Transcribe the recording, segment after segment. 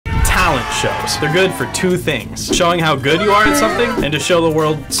talent shows. They're good for two things: showing how good you are at something, and to show the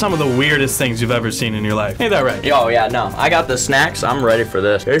world some of the weirdest things you've ever seen in your life. Ain't that right? Oh yeah, no. I got the snacks. I'm ready for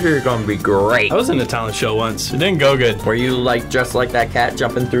this. This is gonna be great. I was in a talent show once. It didn't go good. Were you like dressed like that cat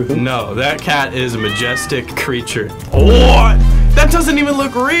jumping through hoops? No, that cat is a majestic creature. What? That doesn't even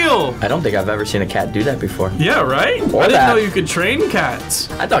look real. I don't think I've ever seen a cat do that before. Yeah, right? Or I didn't that. know you could train cats.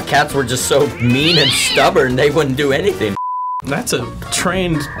 I thought cats were just so mean and stubborn they wouldn't do anything. That's a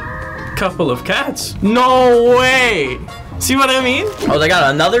trained couple of cats. No way. See what I mean? Oh, they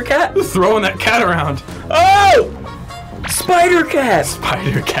got another cat? Throwing that cat around. Oh! Spider cat!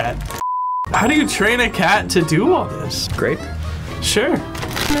 Spider cat. How do you train a cat to do all this? Grape. Sure.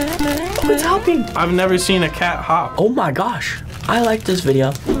 It's helping. I've never seen a cat hop. Oh my gosh. I like this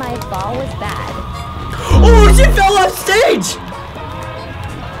video. My fall was bad. Oh, she fell off stage!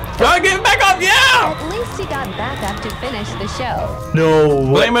 Gotta get back up, yeah! At least he got back up to finish the show. No way.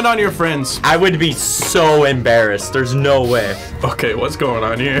 Blame it on your friends. I would be so embarrassed. There's no way. Okay, what's going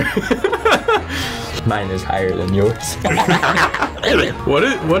on here? Mine is higher than yours. What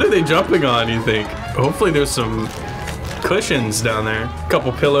are they jumping on, you think? Hopefully there's some cushions down there. A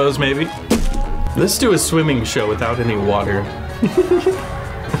couple pillows, maybe. Let's do a swimming show without any water.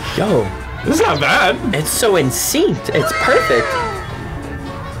 Yo, This is not bad. it's so in sync. It's perfect.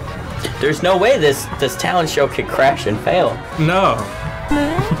 There's no way this talent show could crash and fail. No.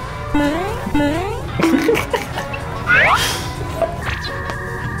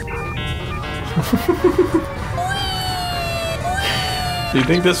 Do you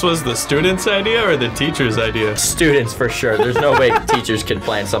think this was the student's idea or the teacher's idea? Students for sure. There's no way teachers could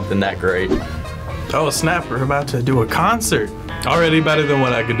plan something that great. Oh snap, we're about to do a concert. Already better than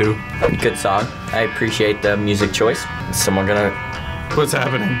what I could do. Good song. I appreciate the music choice. Someone's gonna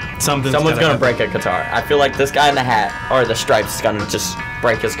Someone's gonna break a guitar. I feel like this guy in the hat or the stripes is gonna just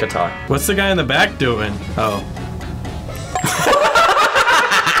break his guitar. What's the guy in the back doing? Oh.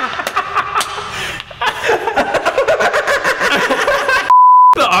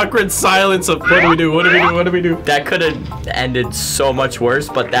 The awkward silence of what do we do? What do we do? What do we do? That could have ended so much worse,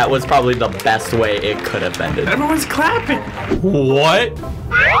 but that was probably the best way it could have ended. Everyone's clapping. What?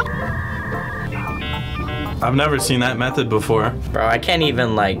 I've never seen that method before. Bro, I can't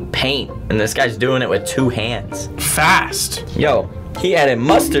even like paint, and this guy's doing it with 2 hands. Fast. Yo, he added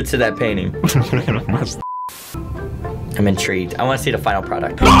mustard to that painting. I'm intrigued. I want to see the final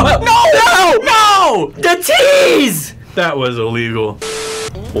product. No! No! The tease! That was illegal.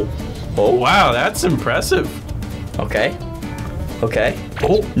 Oh, Wow, that's impressive. okay. Okay.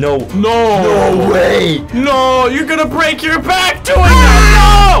 Oh. No. No! No way! No! You're gonna break your back doing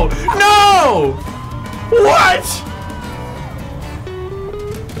that! No! No! What?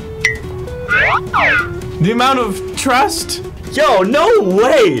 The amount of trust? Yo, no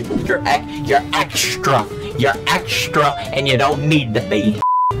way! You're extra. You're extra, and you don't need to be.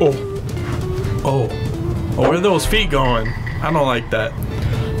 Oh, where are those feet going? I don't like that.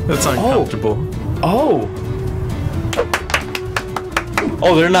 That's uncomfortable. Oh,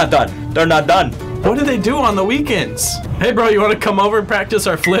 they're not done. They're not done. What do they do on the weekends? Hey, bro, you want to come over and practice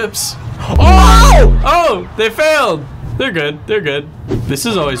our flips? Oh! Oh, they failed. They're good. They're good. This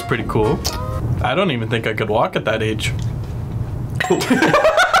is always pretty cool. I don't even think I could walk at that age.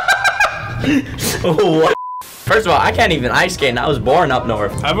 What? First of all, I can't even ice skate, and I was born up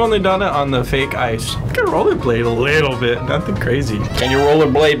north. I've only done it on the fake ice. I can rollerblade a little bit. Nothing crazy. Can you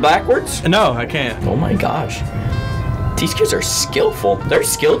rollerblade backwards? No, I can't. Oh my gosh. These kids are skillful. Their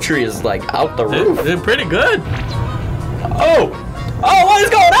skill tree is like out the roof. They're pretty good. Oh, what is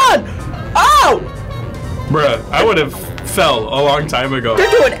going on? Oh! Bruh, I would have fell a long time ago.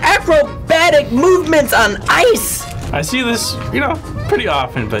 They're doing acrobatic movements on ice. I see this, pretty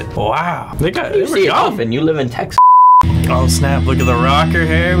often, but wow. They You were see it young. often. You live in Texas. Oh snap, look at the rocker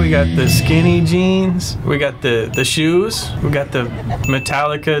hair. We got the skinny jeans. We got the shoes. We got the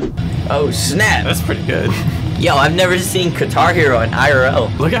Metallica. Oh, snap. That's pretty good. Yo, I've never seen Guitar Hero in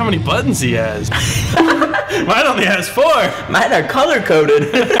IRL. Look how many buttons he has. Mine only has 4. Mine are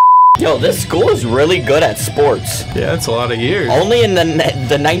color-coded. Yo, this school is really good at sports. Yeah, that's a lot of years. Only in the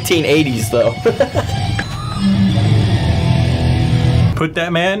 1980s, though. Put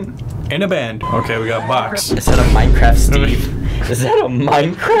that man in a band. Okay, we got box. Is that a Minecraft, Steve? Is that a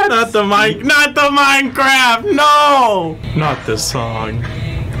Minecraft? Not the Minecraft. No, not the song.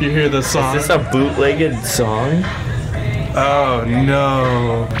 You hear the song? Is this a bootlegged song? Oh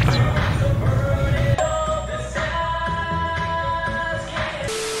no.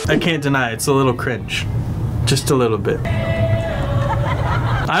 I can't deny it's a little cringe. Just a little bit.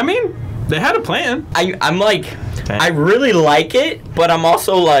 I mean, they had a plan. I'm like, I really like it, but I'm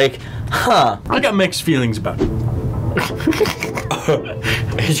also like, Huh. I got mixed feelings about it.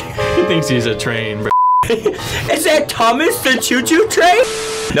 He thinks he's a train, bro. Is that Thomas the choo-choo train?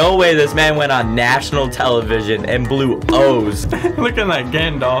 No way this man went on national television and blew O's. Looking like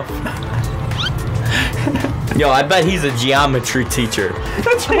Gandalf. Yo, I bet he's a geometry teacher.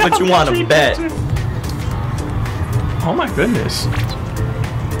 What you want to bet? Oh my goodness.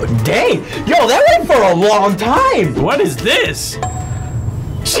 Dang. Yo, that went for a long time. What is this?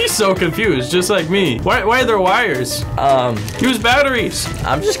 She's so confused, just like me. Why are there wires? Use batteries.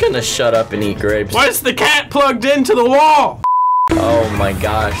 I'm just gonna shut up and eat grapes. Why is the cat plugged into the wall? Oh my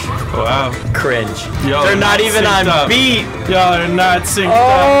gosh. Wow. Cringe. Y'all They're are not even on synced up. beat. Y'all are not synced up.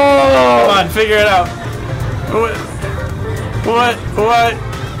 Oh. Come on, figure it out. What?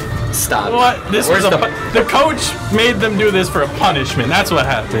 Stop. What? This Where's was the coach made them do this for a punishment. That's what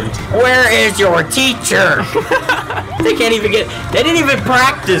happened. Where is your teacher? They can't even get. They didn't even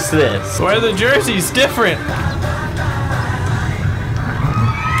practice this. Why are the jerseys different?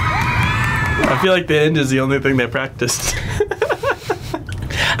 I feel like the end is the only thing they practiced.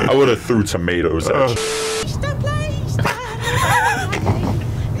 I would have threw tomatoes at you.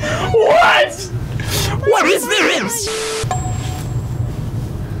 What? What is this?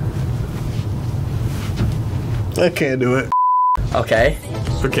 I can't do it. Okay.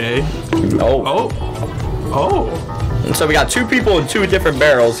 Okay. Oh. Oh. And so we got two people in two different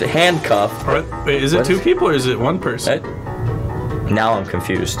barrels, handcuffed. Wait, is it two people or is it one person? Now I'm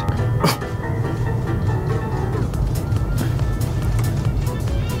confused.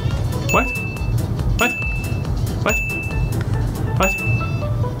 What? What? What? What?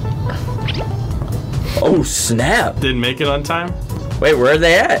 Oh snap! Didn't make it on time? Wait, where are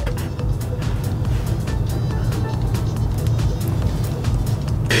they at?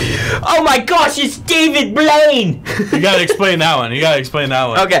 Oh my gosh, it's David Blaine! You gotta explain that one. You gotta explain that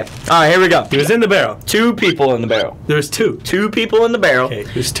one. Okay, alright, here we go. He was in the barrel. Two people in the barrel. There's two. Two people in the barrel. Okay,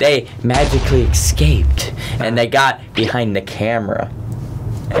 there's two. They magically escaped and they got behind the camera.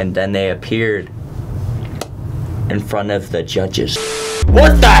 And then they appeared in front of the judges.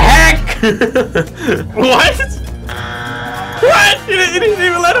 What the heck? What? What? You didn't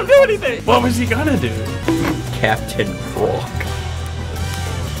even let him do anything. What was he gonna do? Captain Croc.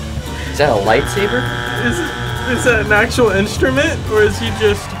 Is that a lightsaber? Is that an actual instrument or is he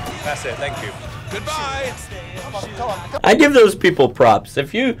just... That's it, thank you. Goodbye! I give those people props.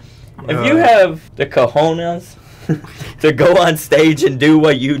 If you have the cojones to go on stage and do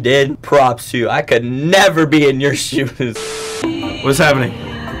what you did, props to you. I could never be in your shoes. What's happening?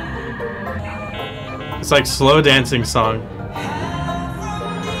 It's like slow dancing song.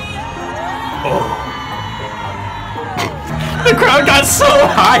 Oh. The crowd got so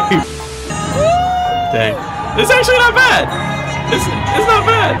hyped. Dang. It's actually not bad. It's not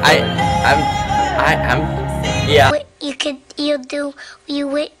bad. I'm yeah. What you'll do,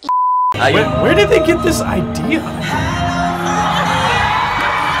 Where did they get this idea?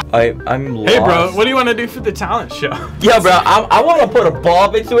 I'm lost. Hey bro, what do you want to do for the talent show? Yeah, bro, I want to put a ball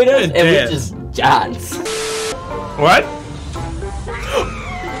between us and we dance. just dance. What?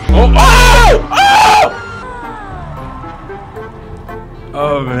 Oh! Oh!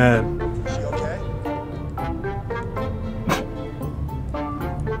 Oh man.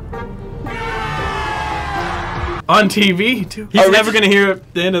 On TV too. He's never gonna hear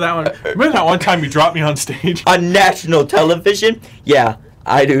the end of that one. Remember that one time you dropped me on stage? On national television? Yeah,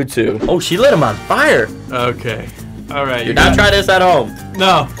 I do too. Oh, she lit him on fire. Okay. Alright. Do not try this at home.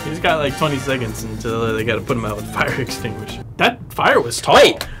 No, he's got like 20 seconds until they gotta put him out with fire extinguisher. That fire was tall.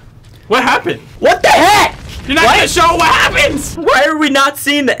 Wait. What happened? What the heck? You're not gonna show what happens! Why are we not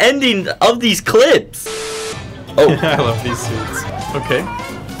seeing the ending of these clips? Oh. I love these suits. Okay.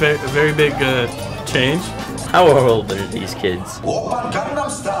 Very big change. How old are these kids?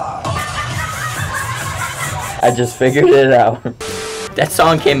 I just figured it out. That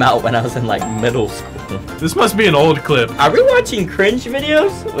song came out when I was in like middle school. This must be an old clip. Are we watching cringe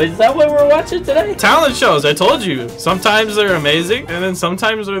videos? Is that what we're watching today? Talent shows, I told you. Sometimes they're amazing, and then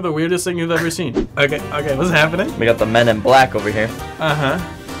sometimes they're the weirdest thing you've ever seen. Okay, what's happening? We got the Men in Black over here. Uh-huh.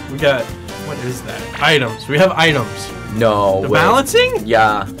 We got, what is that? Items. We have items. No The way. balancing?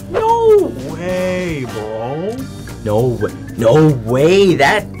 Yeah. No way, bro. No way. No way.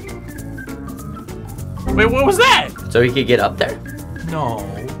 That. Wait, what was that? So he could get up there? No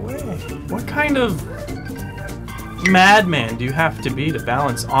way. What kind of madman do you have to be to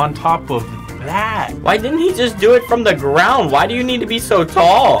balance on top of that? Why didn't he just do it from the ground? Why do you need to be so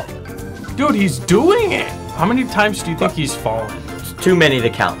tall? Dude, he's doing it. How many times do you think he's fallen? It's too many to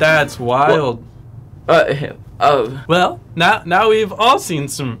count. That's wild. Oh, Well, now we've all seen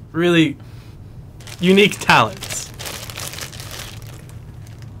some really unique talents.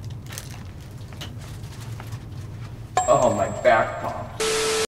 oh, my back pops.